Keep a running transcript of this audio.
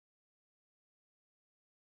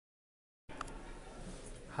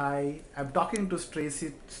Hi, I'm talking to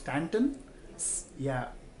Tracy Stanton. Yes. Yeah,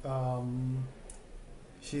 um,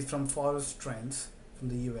 she's from Forest Trends from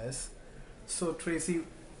the US. So, Tracy,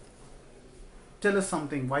 tell us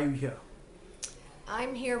something. Why are you here?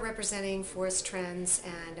 I'm here representing Forest Trends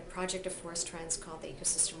and a project of Forest Trends called the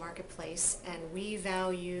Ecosystem Marketplace. And we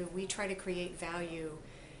try to create value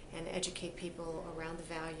and educate people around the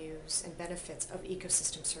values and benefits of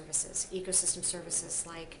ecosystem services. Ecosystem services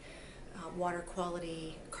like water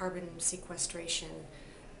quality, carbon sequestration,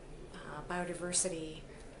 biodiversity,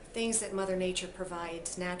 things that Mother Nature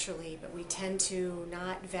provides naturally, but we tend to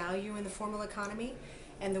not value in the formal economy.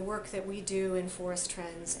 And the work that we do in Forest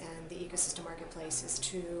Trends and the Ecosystem Marketplace is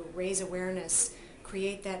to raise awareness,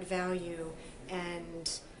 create that value,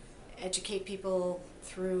 and educate people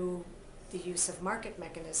through the use of market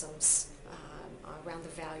mechanisms around the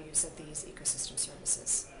values of these ecosystem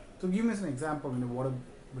services. So, give me an example.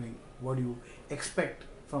 What do you expect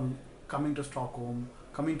from coming to Stockholm,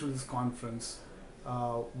 coming to this conference?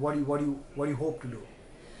 What do you hope to do?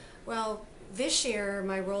 Well, this year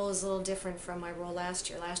my role is a little different from my role last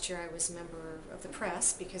year. Last year I was a member of the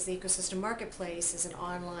press because the Ecosystem Marketplace is an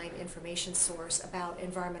online information source about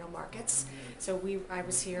environmental markets. So I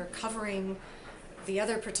was here covering the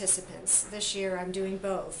other participants. This year I'm doing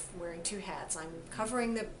both, wearing two hats. I'm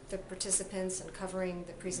covering the participants and covering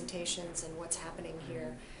the presentations and what's happening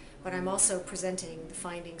here, but I'm also presenting the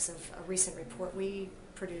findings of a recent report we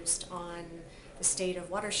produced on the state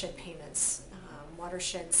of watershed payments.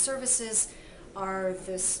 Watershed services are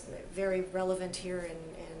this very relevant here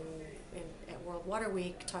at World Water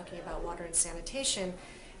Week, talking about water and sanitation.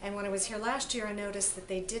 And when I was here last year, I noticed that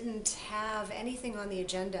they didn't have anything on the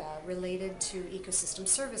agenda related to ecosystem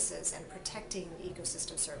services and protecting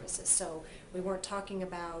ecosystem services. So we weren't talking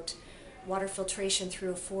about water filtration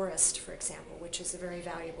through a forest, for example, which is a very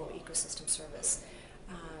valuable ecosystem service.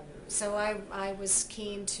 So I was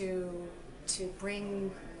keen to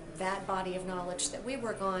bring that body of knowledge that we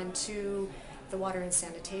work on to the water and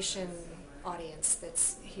sanitation audience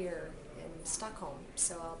that's here in Stockholm.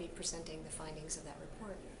 So I'll be presenting the findings of that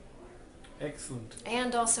report. Excellent.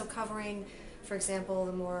 And also covering, for example,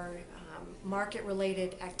 the more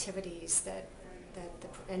market-related activities that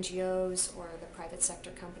the NGOs or the private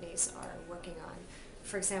sector companies are working on.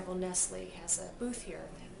 For example, Nestle has a booth here.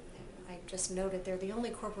 I just noted they're the only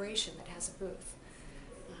corporation that has a booth.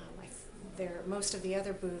 Most of the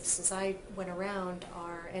other booths, as I went around,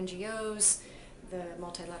 are NGOs, the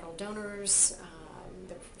multilateral donors,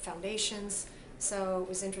 the foundations. So it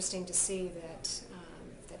was interesting to see that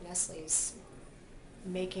Nestle's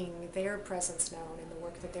making their presence known in the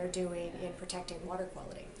work that they're doing in protecting water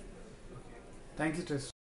quality. Thank you,